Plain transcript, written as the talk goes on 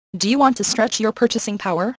Do you want to stretch your purchasing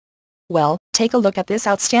power? Well, take a look at this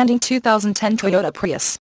outstanding 2010 Toyota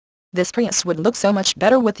Prius. This Prius would look so much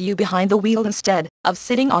better with you behind the wheel instead of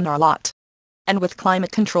sitting on our lot. And with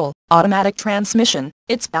climate control, automatic transmission,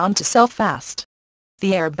 it's bound to sell fast.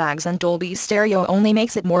 The airbags and Dolby stereo only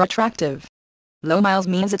makes it more attractive. Low miles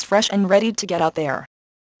means it's fresh and ready to get out there.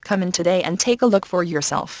 Come in today and take a look for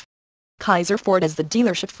yourself. Kaiser Ford is the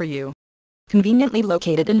dealership for you. Conveniently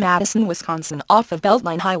located in Madison, Wisconsin off of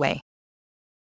Beltline Highway.